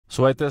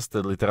So I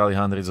tested literally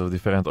hundreds of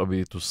different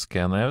OBD2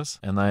 scanners,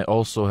 and I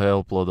also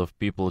help a lot of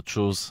people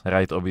choose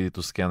right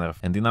OBD2 scanner.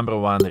 And the number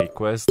one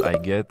request I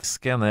get,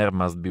 scanner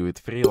must be with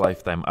free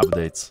lifetime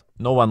updates.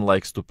 No one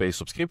likes to pay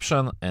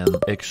subscription, and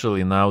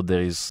actually now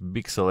there is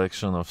big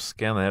selection of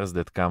scanners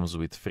that comes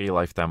with free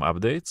lifetime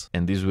updates,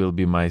 and this will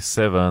be my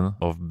 7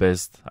 of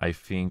best I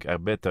think are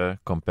better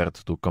compared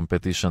to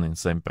competition in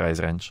same price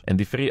range. And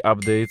the free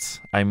updates,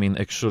 I mean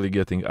actually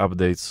getting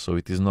updates, so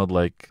it is not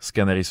like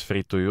scanner is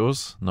free to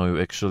use. No, you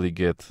actually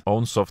get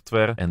own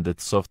software, and that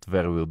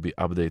software will be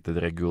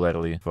updated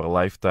regularly for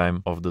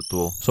lifetime of the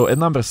tool. So at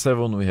number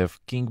 7 we have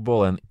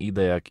Kingball and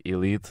eDayak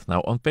Elite.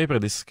 Now on paper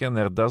this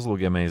scanner does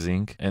look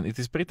amazing, and it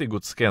is pretty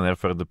good scanner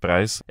for the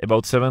price,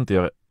 about $70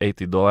 or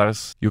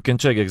 $80. You can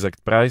check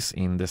exact price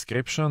in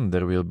description,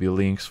 there will be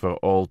links for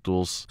all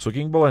tools. So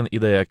Kingball and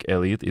eDayak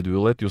Elite, it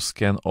will let you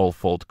scan all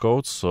fault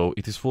codes, so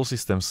it is full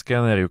system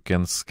scanner. You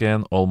can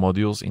scan all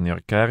modules in your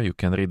car, you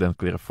can read and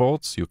clear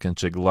faults, you can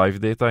check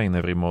live data in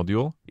every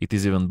module. It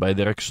is even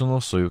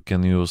bidirectional, so you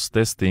can use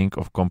testing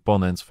of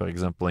components, for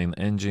example in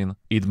engine.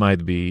 It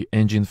might be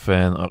engine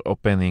fan or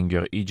opening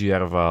your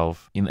EGR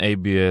valve. In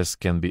ABS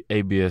can be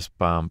ABS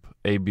pump,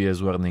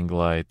 ABS warning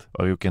light,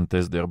 or you can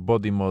test your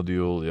body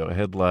module, your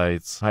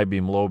headlights, high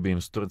beam, low beam,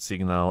 strut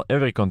signal.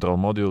 Every control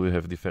module you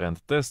have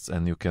different tests,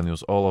 and you can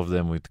use all of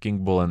them with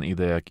Kingball and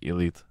eDayak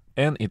Elite.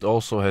 And it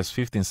also has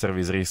 15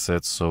 service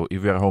resets, so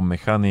if you are home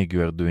mechanic,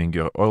 you are doing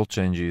your oil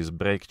changes,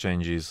 brake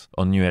changes.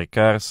 On newer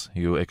cars,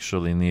 you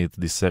actually need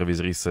the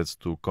service resets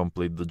to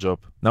complete the job.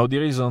 Now the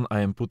reason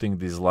I am putting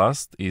this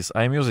last is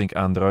I'm using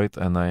Android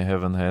and I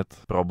haven't had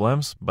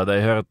problems, but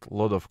I heard a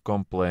lot of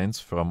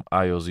complaints from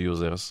iOS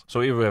users.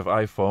 So if you have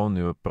iPhone,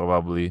 you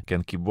probably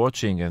can keep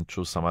watching and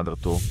choose some other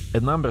tool.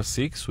 At number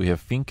 6 we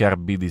have ThinkCar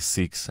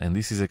BD6, and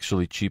this is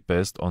actually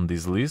cheapest on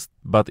this list,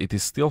 but it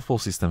is still full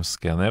system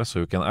scanner, so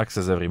you can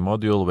access every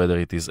module, whether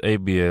it is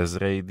ABS,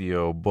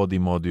 radio, body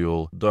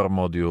module, door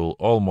module,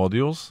 all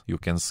modules, you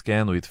can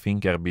scan with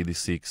ThinkCar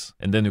BD6.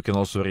 And then you can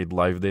also read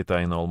live data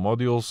in all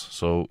modules,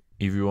 so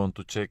if you want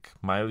to check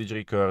mileage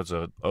records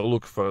or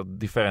look for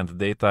different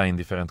data in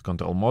different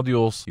control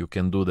modules, you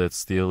can do that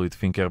still with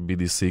ThinkCar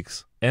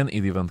BD6. And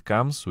it even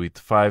comes with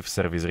 5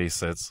 service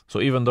resets.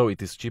 So even though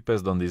it is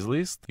cheapest on this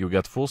list, you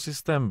got full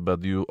system,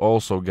 but you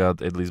also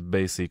got at least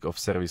basic of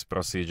service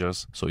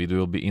procedures. So it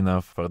will be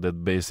enough for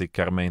that basic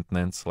car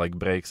maintenance like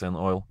brakes and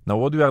oil. Now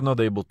what we are not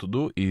able to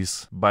do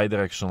is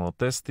bidirectional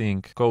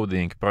testing,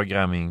 coding,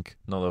 programming,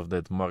 none of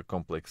that more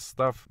complex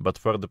stuff. But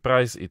for the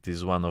price, it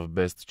is one of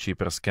best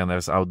cheaper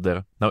scanners out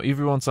there. Now if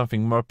you want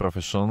something more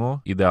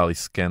professional, ideally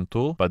scan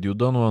tool, but you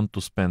don't want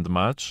to spend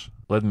much,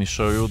 let me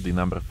show you the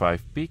number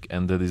 5 pick,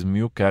 and that is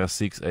MuCar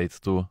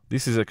 682.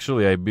 This is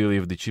actually, I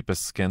believe, the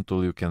cheapest scan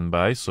tool you can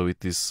buy, so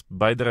it is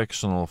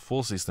bidirectional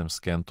full system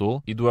scan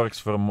tool. It works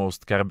for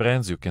most car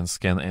brands. You can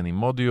scan any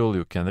module,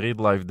 you can read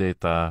live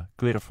data,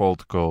 clear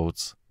fault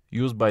codes,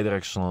 use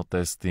bidirectional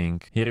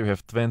testing. Here you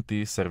have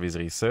 20 service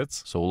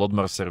resets, so a lot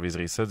more service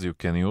resets you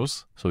can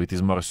use. So it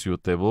is more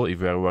suitable if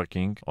you are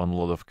working on a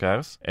lot of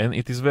cars. And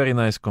it is very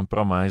nice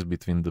compromise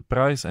between the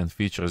price and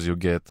features you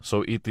get.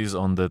 So it is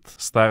on that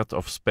start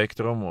of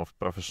spectrum of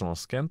professional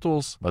scan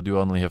tools, but you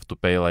only have to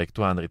pay like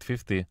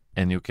 $250.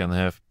 And you can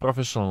have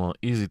professional,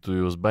 easy to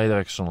use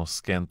bidirectional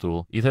scan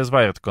tool. It has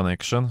wired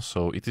connection,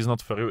 so it is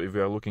not for you if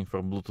you are looking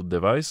for Bluetooth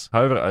device.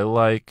 However, I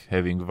like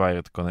having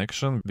wired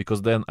connection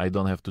because then I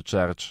don't have to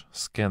charge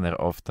scanner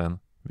often.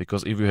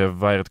 Because if you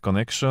have wired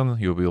connection,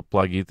 you will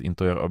plug it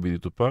into your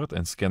OBD2 port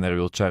and scanner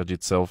will charge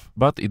itself.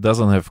 But it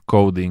doesn't have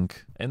coding.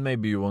 And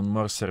maybe you want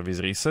more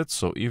service resets,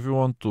 so if you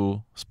want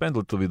to spend a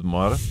little bit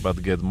more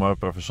but get more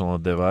professional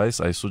device,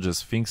 I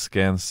suggest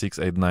ThinkScan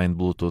 689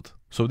 Bluetooth.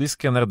 So this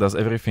scanner does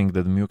everything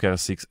that MuCar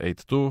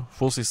 682,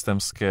 full system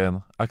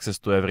scan, access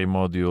to every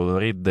module,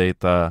 read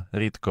data,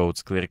 read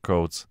codes, clear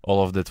codes,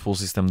 all of that full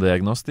system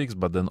diagnostics,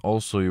 but then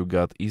also you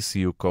got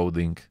ECU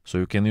coding. So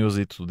you can use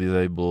it to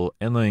disable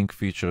annoying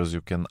features,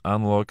 you can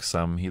unlock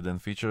some hidden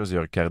features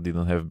your car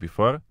didn't have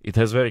before. It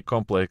has very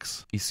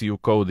complex ECU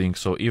coding,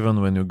 so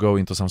even when you go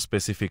into some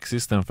specific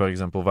system, for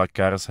example, VAC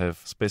cars have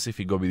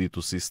specific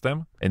OBD2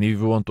 system, and if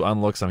you want to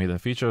unlock some hidden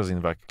features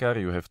in VAC car,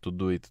 you have to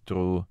do it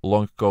through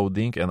long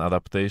coding and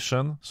adaptation.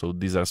 So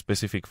these are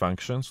specific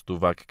functions to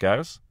VAC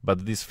cars,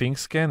 but this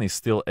ThinkScan is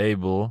still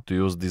able to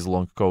use this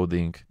long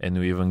coding, and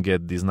you even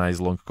get this nice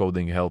long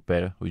coding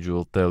helper which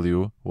will tell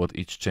you what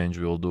each change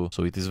will do.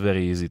 So it is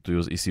very easy to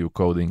use ECU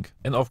coding.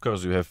 And of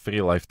course you have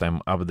free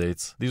lifetime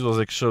updates. This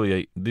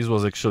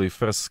was actually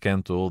first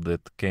scan tool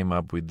that came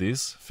up with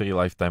this free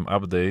lifetime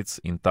updates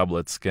in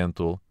tablet scan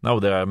tool. Now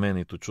there are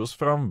many to choose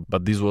from,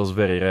 but this was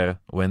very rare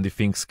when the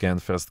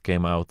ThinkScan first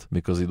came out,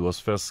 because it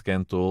was first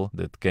scan tool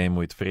that came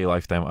with free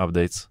lifetime updates.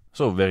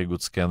 So very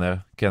good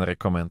scanner, can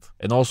recommend.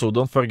 And also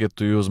don't forget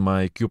to use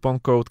my coupon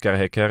code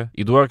CarHacker.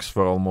 It works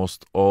for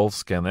almost all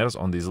scanners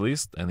on this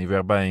list, and if you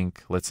are buying,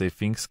 let's say,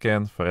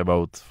 ThinkScan for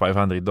about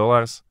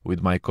 $500,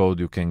 with my code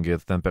you can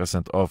get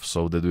 10% off,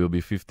 so that will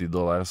be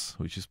 $50,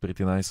 which is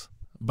pretty nice.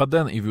 But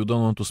then if you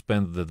don't want to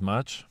spend that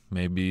much,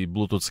 maybe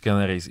Bluetooth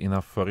scanner is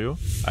enough for you,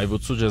 I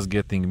would suggest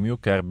getting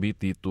MuCar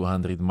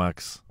BT200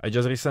 Max. I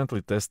just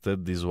recently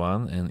tested this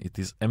one and it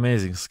is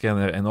amazing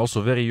scanner and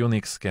also very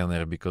unique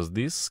scanner, because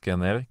this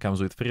scanner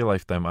comes with free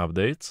lifetime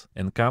updates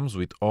and comes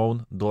with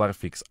own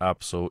 $fix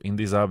app. So in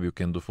this app you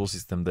can do full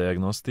system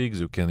diagnostics,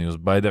 you can use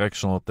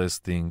bidirectional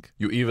testing,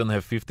 you even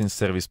have 15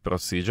 service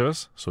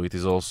procedures, so it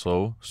is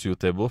also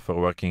suitable for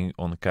working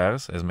on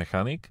cars as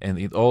mechanic, and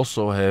it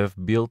also have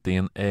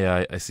built-in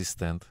AI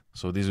assistant.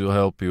 So this will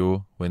help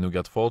you when you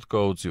get fault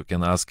codes, you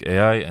can ask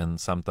AI and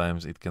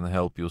sometimes it can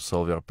help you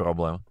solve your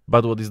problem.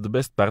 But what is the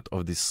best part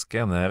of this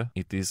scanner,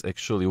 it is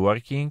actually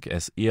working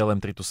as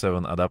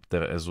ELM327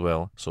 adapter as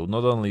well. So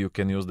not only you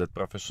can use that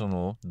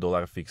professional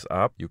 $fix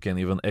app, you can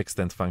even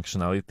extend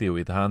functionality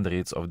with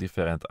hundreds of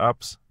different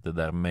apps that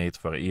are made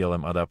for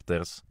ELM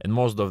adapters. And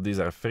most of these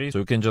are free, so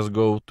you can just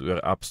go to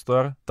your app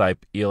store,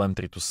 type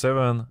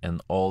ELM327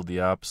 and all the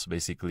apps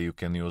basically you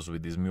can use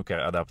with this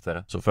MuCar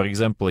adapter. So for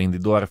example, in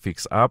the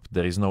 $fix app,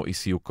 there is no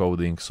ECU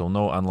coding, so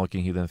no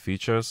unlocking hidden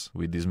features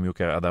with this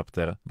MuCar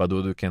adapter. But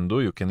what you can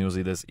do, you can use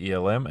it as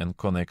ELM and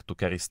connect to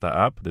Carista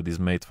app that is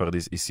made for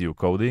these ECU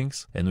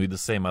codings. And with the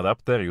same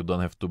adapter, you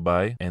don't have to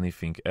buy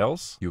anything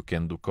else. You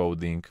can do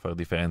coding for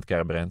different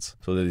car brands.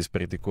 So that is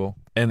pretty cool.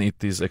 And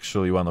it is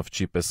actually one of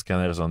cheapest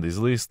scanners on this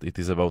list. It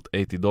is about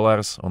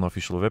 $80 on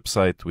official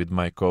website. With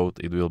my code,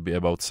 it will be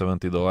about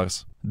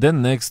 $70.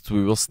 Then next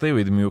we will stay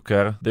with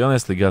MuCar. They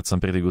honestly got some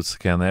pretty good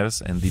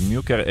scanners, and the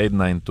MuCar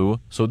 892.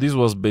 So this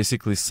was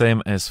basically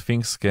same as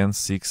ThinkScan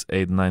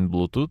 689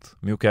 Bluetooth.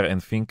 MuCar and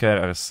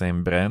ThinkCar are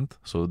same brand,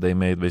 so they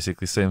made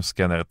basically same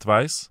scanner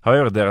twice.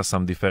 However, there are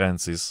some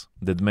differences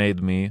that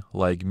made me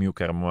like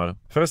MuCar more.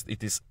 First,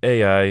 it is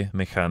AI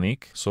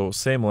mechanic, so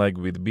same like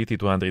with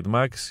BT200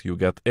 Max, you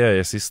got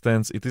AI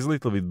assistance. It is a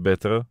little bit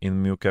better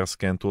in MuCar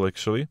scan tool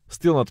actually.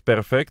 Still not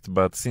perfect,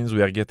 but since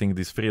we are getting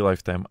these free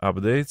lifetime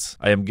updates,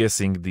 I am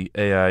guessing the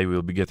AI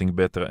will be getting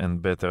better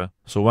and better.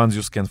 So once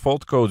you scan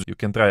fault codes, you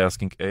can try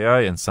asking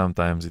AI and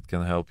sometimes it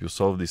can help you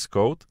solve this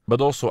code.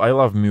 But also I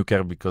love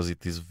MuCar because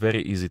it is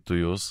very easy to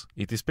use.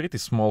 It is pretty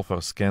small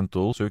for scan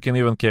tool, so you can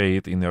even carry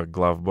it in your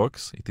glove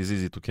box. It is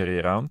easy to carry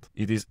around.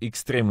 It is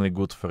extremely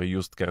good for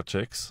used car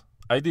checks.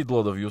 I did a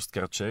lot of used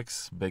car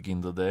checks back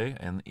in the day,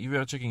 and if you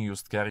are checking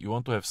used car, you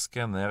want to have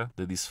scanner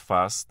that is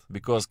fast,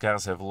 because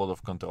cars have a lot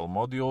of control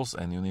modules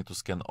and you need to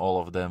scan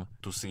all of them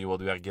to see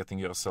what you are getting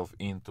yourself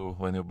into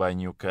when you buy a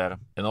new car.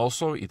 And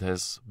also it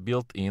has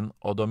built-in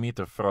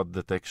odometer fraud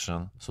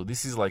detection. So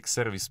this is like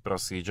service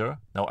procedure.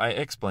 Now I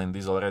explained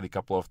this already a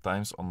couple of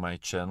times on my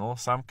channel.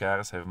 Some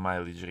cars have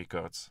mileage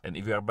records, and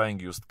if you are buying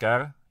used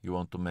car, you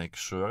want to make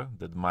sure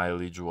that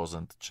mileage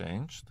wasn't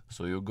changed.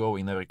 So you go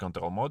in every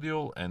control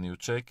module and you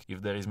check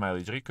if there is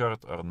mileage record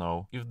or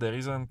no. If there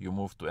isn't, you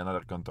move to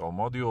another control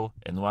module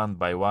and one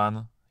by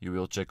one you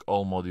will check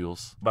all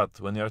modules. But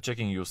when you are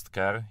checking used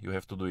car, you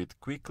have to do it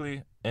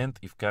quickly, and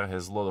if car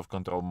has a lot of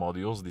control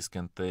modules, this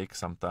can take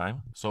some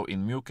time. So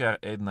in MuCar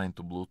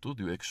 892 Bluetooth,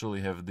 you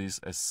actually have this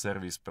as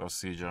service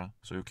procedure.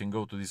 So you can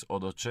go to this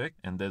auto check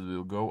and that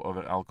will go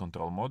over all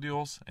control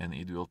modules and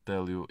it will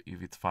tell you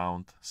if it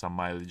found some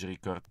mileage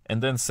record.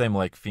 And then same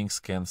like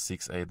ThinkScan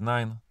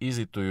 689,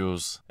 easy to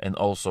use and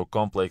also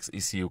complex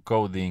ECU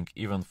coding,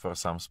 even for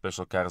some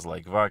special cars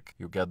like VAC,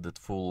 you got that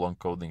full long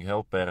coding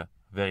helper.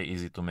 Very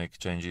easy to make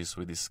changes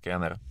with this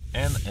scanner.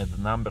 And at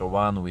number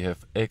 1 we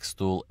have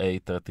Xtool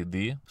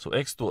A30D. So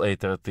Xtool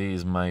A30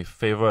 is my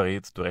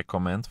favorite to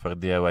recommend for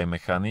DIY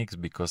mechanics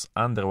because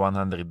under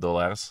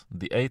 $100.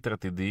 The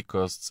A30D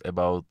costs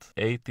about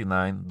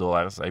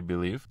 $89, I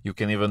believe. You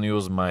can even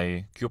use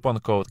my coupon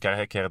code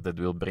CarHacker that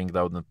will bring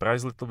down the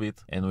price a little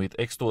bit. And with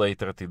Xtool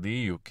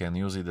A30D you can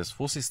use it as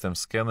full system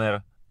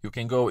scanner. You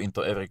can go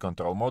into every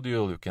control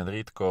module, you can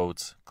read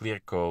codes, clear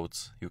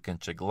codes, you can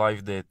check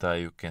live data,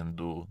 you can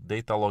do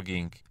data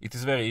logging. It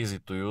is very easy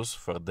to use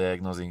for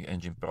diagnosing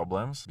engine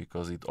problems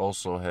because it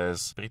also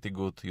has pretty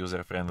good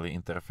user-friendly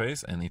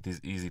interface and it is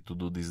easy to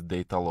do these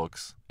data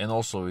logs. And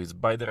also it's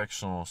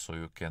bidirectional, so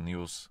you can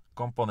use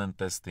component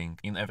testing.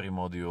 In every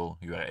module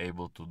you are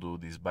able to do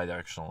these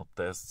bidirectional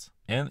tests.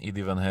 And it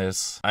even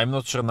has, I'm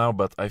not sure now,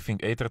 but I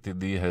think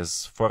A30D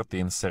has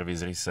 14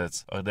 service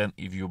resets. Or then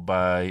if you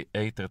buy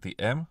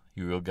A30M,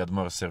 you will get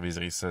more service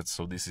resets,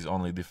 so this is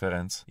only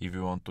difference. If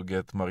you want to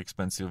get more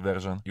expensive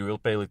version, you will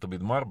pay a little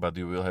bit more, but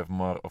you will have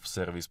more of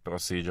service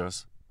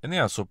procedures. And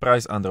yeah, so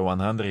price under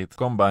 100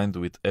 combined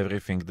with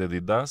everything that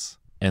it does,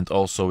 and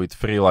also with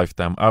free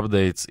lifetime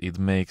updates, it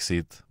makes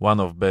it one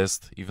of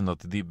best, if not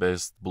the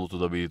best,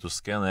 Bluetooth OBD2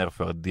 scanner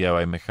for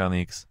DIY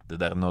mechanics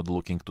that are not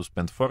looking to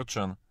spend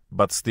fortune,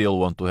 but still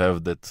want to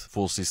have that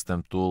full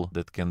system tool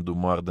that can do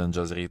more than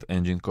just read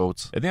engine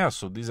codes. And yeah,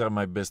 so these are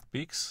my best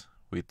picks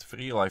with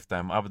free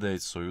lifetime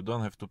updates, so you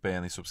don't have to pay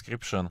any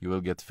subscription. You will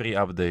get free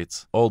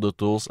updates. All the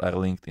tools are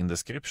linked in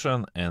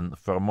description, and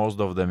for most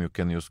of them you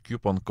can use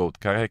coupon code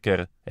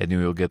CarHacker and you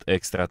will get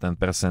extra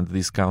 10%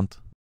 discount.